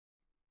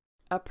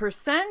A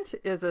percent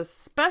is a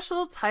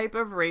special type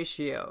of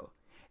ratio.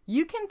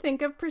 You can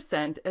think of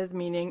percent as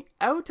meaning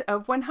out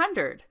of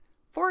 100.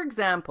 For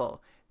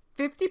example,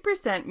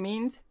 50%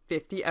 means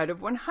 50 out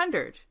of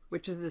 100,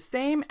 which is the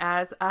same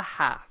as a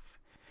half.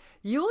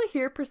 You'll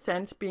hear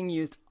percent being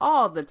used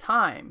all the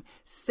time.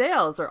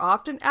 Sales are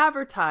often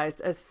advertised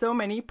as so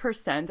many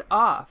percent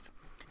off.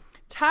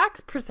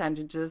 Tax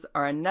percentages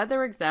are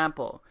another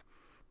example.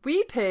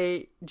 We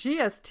pay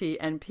GST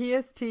and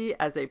PST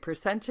as a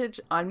percentage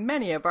on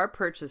many of our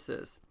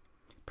purchases.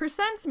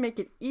 Percents make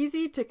it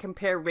easy to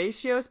compare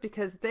ratios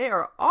because they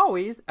are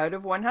always out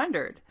of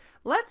 100.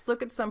 Let's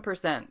look at some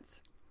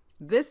percents.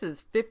 This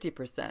is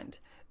 50%.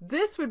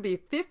 This would be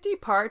 50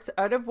 parts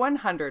out of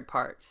 100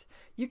 parts.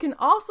 You can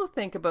also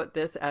think about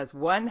this as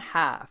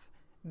 1/2.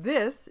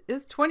 This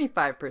is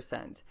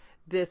 25%.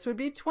 This would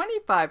be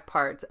 25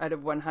 parts out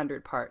of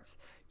 100 parts.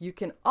 You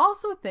can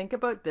also think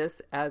about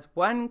this as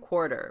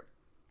 1/4.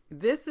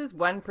 This is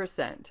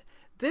 1%.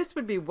 This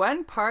would be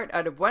 1 part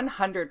out of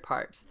 100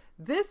 parts.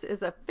 This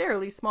is a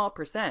fairly small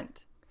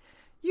percent.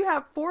 You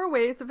have 4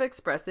 ways of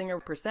expressing a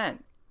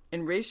percent.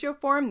 In ratio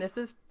form, this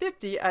is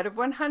 50 out of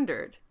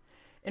 100.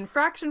 In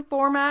fraction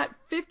format,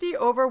 50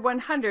 over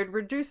 100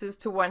 reduces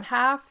to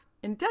 1/2.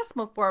 In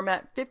decimal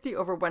format, 50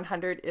 over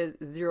 100 is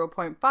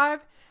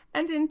 0.5.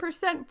 And in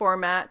percent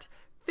format,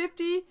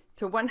 50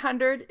 to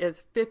 100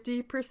 is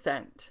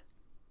 50%.